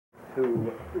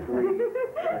2, 3, 4.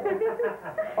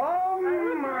 Oh,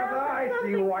 Martha, I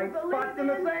see white spots in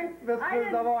the sink. This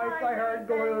is the voice I heard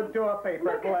glued to a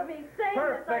paper clip.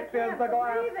 Perfect as the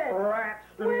glass,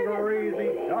 scratched and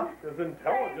greasy, just as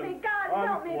intelligent.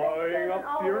 I'm flying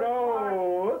up your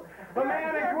nose. The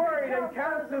man is worried and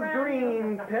counts his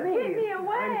green pennies.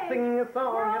 I'm singing a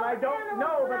song, and I don't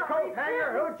know the coat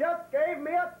hanger who just gave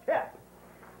me a tip.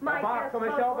 The box on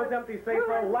the shelf is empty, save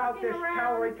for a loutish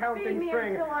calorie-counting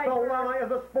string. The llama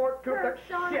is a sport coupe that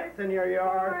shits in your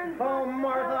yard. Oh,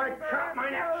 Martha, I cut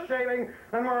my neck shaving,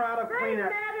 and we're out of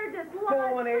Kleenex.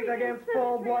 Fulminate against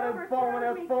full-blooded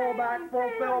fulminous, full-back,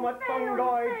 fulfillment,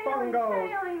 fungoid,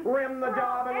 fungos. Rim the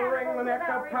job and wring the neck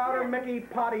of powder Mickey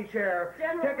potty chair.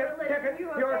 Ticket,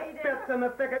 your spits in the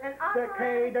thicket.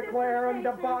 Decay, declare, and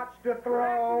debauch to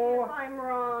throw. I'm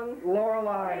wrong.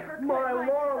 Lorelei, my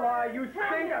Lorelei, you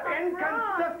stink of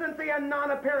inconsistency and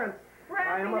non-appearance.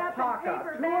 I am a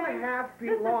paka, 2.5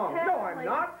 feet long. No, I'm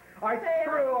not. I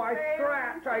screw, I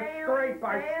scratch, I scrape,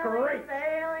 I scrape.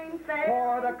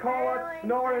 Pour the cola,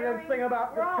 snort it, and sing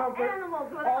about discomfort.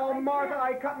 Oh, Martha,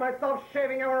 I cut myself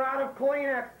shaving and we're out of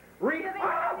Kleenex.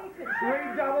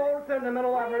 Redouble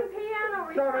sentimental effort.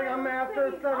 Serving a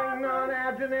master, serving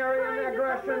non-agenarian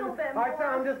aggression. I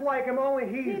sound just like him, only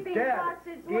he's dead.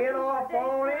 Get off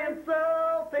on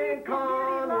insulting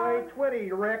Conway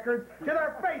Twitty records. To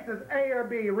their faces, A or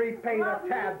B, repaid a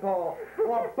tadpole.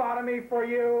 Lobotomy for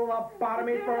you,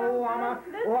 lobotomy for llama,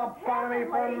 lobotomy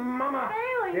for mama.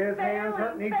 His hands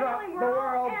hurt and he drops the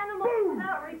world. Boom!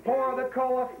 Pour the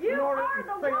cola, snort it, and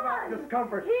sing about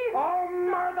discomfort. Oh,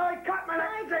 Martha, I cut my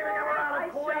neck shaving and we're out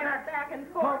of Kleenex.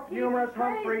 Hump humorous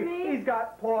Humphrey, he's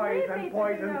got poise and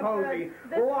poison posy.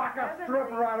 Lock a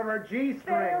stripper out of her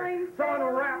G-string.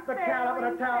 Someone wrap the cat up in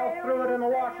a towel, threw it in the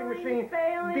washing machine.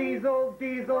 Diesel,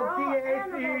 D-A-C.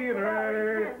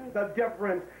 The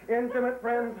difference. Intimate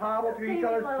friends hobble to each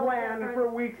other's plan for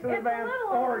weeks in advance.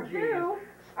 Orgies.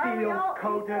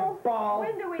 Steel-coated balls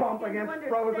bump against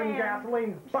frozen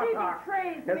gasoline buttocks.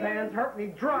 His hands hurt and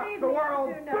he drops the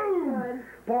world. Boom!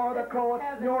 Pour the cola,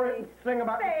 snort it, and sing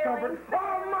about discomfort.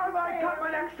 Oh, Martha, I cut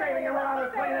my neck shaving and we're out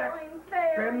of Kleenex.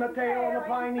 Trim the tail on the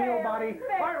pine needle body.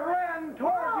 I ran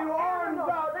towards you, arms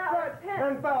outstretched,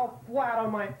 and fell flat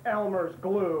on my Elmer's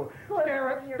glue. Stare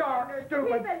at stark,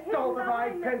 stupid,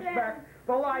 stultified pinchback.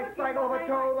 The life cycle of a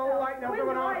toe, the lightness of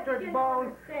an ostrich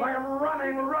bone. I am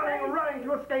running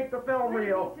to escape the film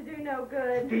reel.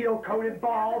 Steel-coated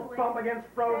balls bump against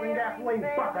frozen gasoline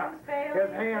buttocks.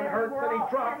 His hand hurts and he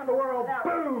drops the world.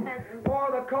 Boom! Pour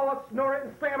the cola, snort it,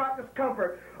 and sing about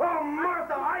discomfort. Oh,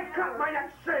 Martha, I cut my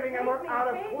neck shaving and we're out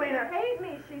of Kleenex.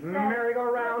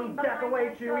 Merry-go-round, death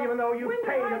awaits you even though you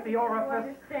paid at the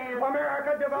orifice.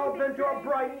 America develops into a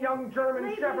bright young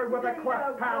German shepherd with a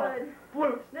cleft palate.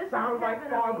 Flutes sound like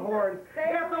foghorns.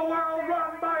 It's a world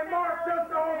run by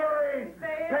Marxist ovaries.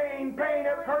 Pain,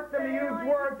 it hurts them to use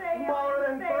words smaller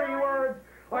than 3 words.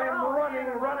 I am running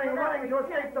to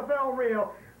escape the film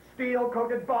reel.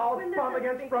 Steel-coated balls bump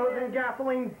against frozen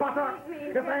gasoline buttocks.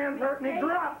 His hands hurt and he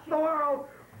drops the world.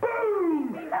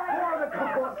 Boom! Pour the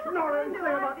cola, snort and sing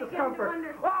about discomfort.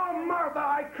 Oh, Martha,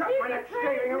 I cut my neck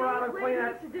shaving and we're out of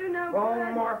Kleenex.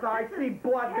 Oh, Martha, I see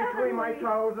blood between my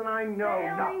toes and I know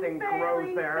nothing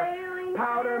grows there.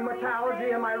 Powder metallurgy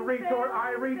and I retort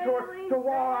to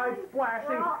wall-eyed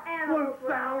splashing. Flutes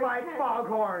sound like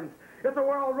foghorns. It's a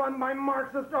world run by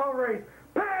Marxist ovaries.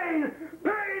 Pain,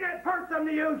 it hurts them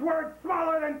to use words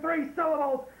smaller than 3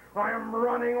 syllables. I am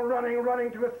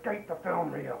running to escape the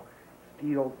film reel.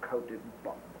 Steel-coated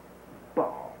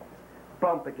balls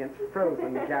bump against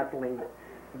frozen gasoline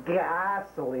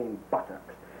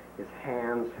buttocks. His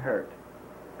hands hurt,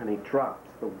 and he drops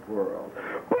the world.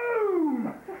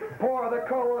 Boom! Pour the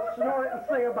cola, snort it, and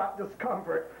sing about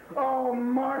discomfort. Oh,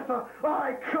 Martha,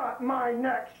 I cut my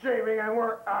neck shaving, and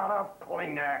we're out of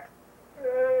Kleenex.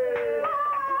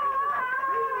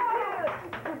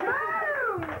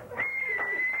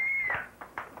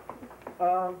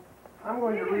 I'm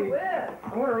going to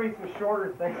read some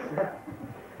shorter things. This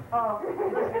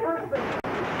first thing.